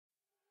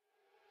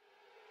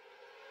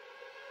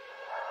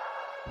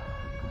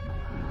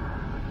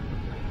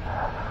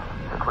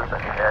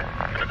shit.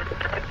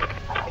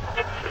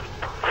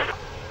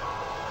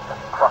 What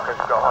the fuck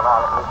is going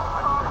on?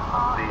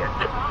 See it.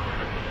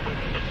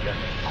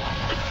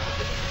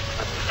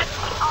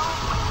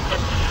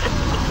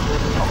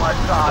 Oh my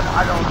God,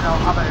 I don't know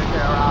how many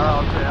there are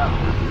out there,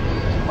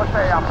 but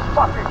they are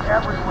fucking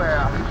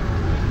everywhere.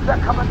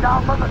 They're coming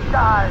down from the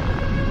sky.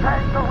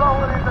 Tanks are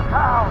rolling into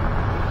town.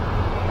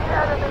 The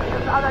enemy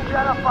is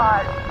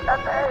unidentified, and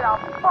they are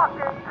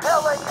fucking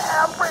killing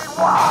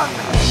everyone!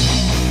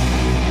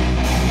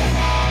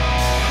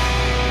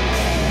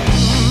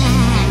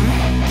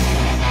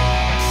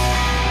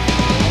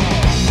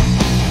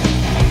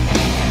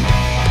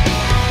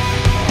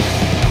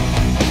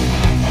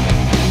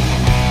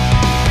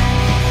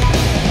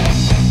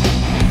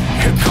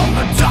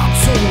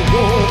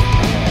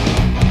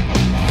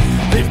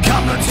 They've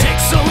come to take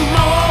some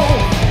more.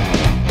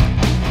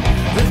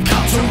 They've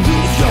come to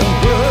rule your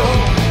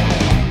world.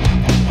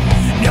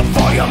 Now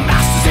for your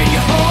masters and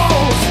your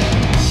hoes,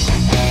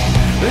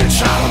 they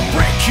try to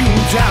break you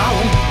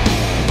down.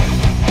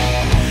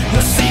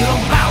 You see them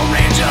Power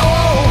Ranger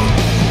on.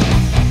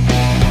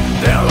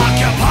 They'll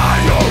occupy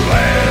your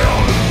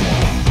land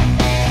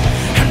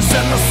and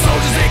send the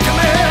soldiers they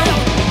command.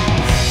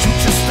 You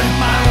just stay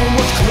mind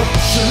what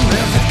corruption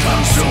as it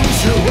consumes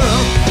your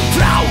world.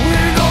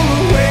 Plowing on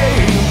the way,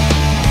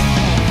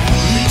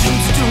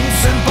 legions doom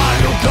sent by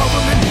your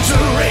government to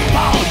rape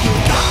all you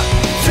got.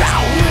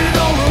 Plowing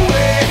on the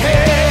way,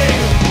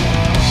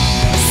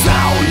 so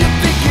you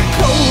think you're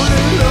cold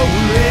and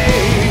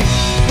lonely,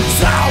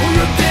 so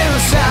you're dead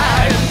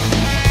inside.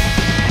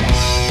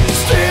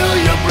 Still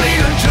you're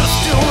bleeding just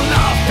to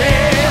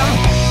nothing.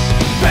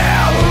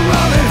 Better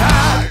run and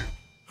hide,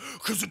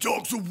 'cause the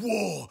dogs of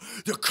war,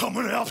 they're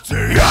coming after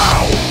you.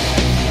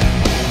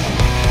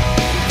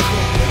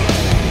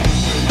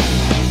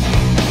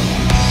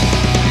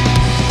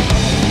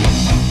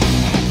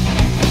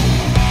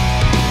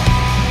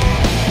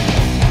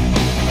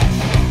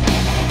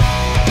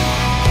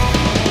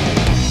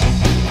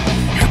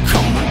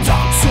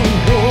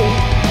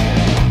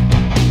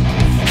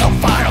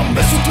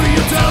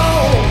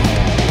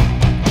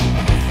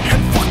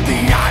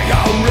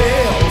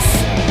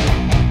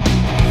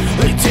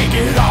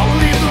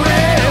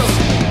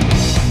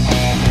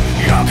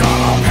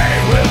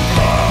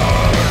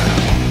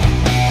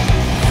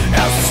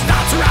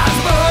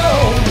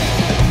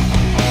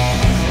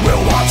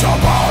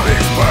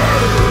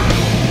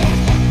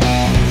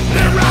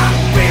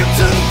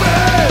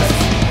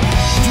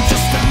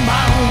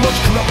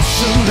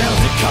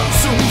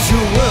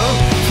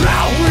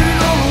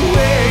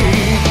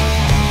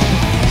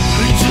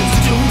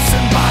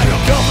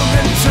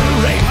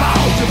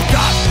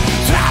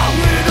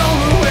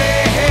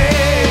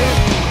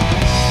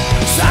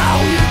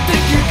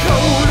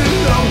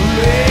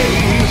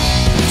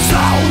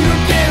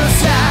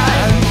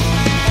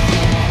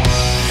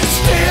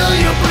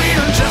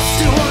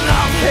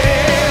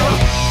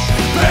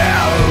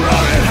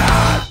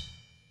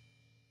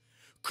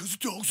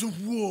 Dogs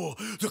of war,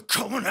 they're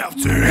coming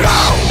after you.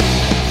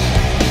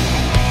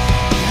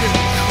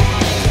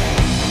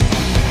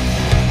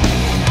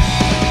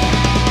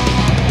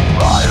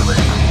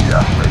 Violate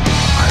justice,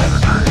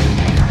 penetrate,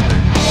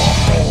 one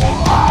more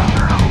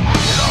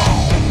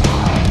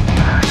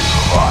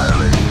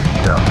violate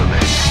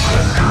justice,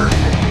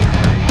 penetrate,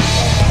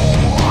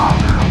 one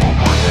more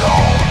bring it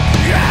on.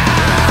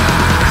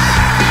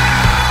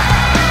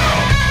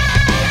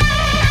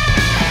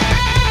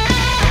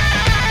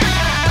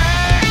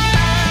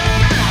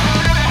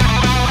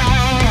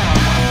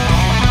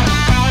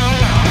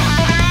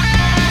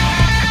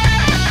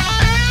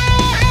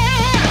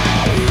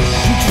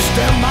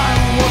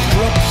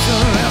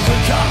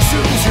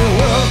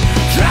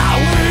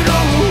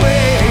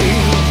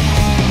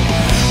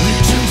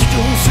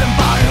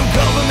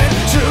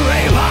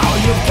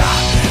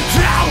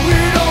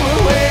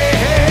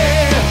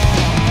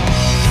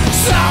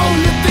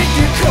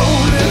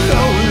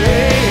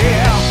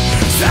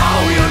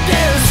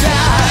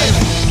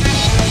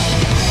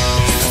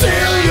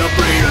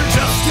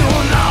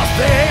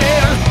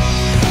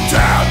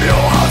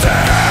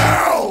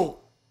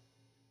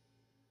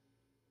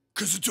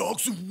 Cause the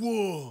dogs of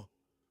war,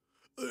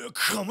 they're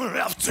coming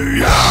after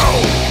you.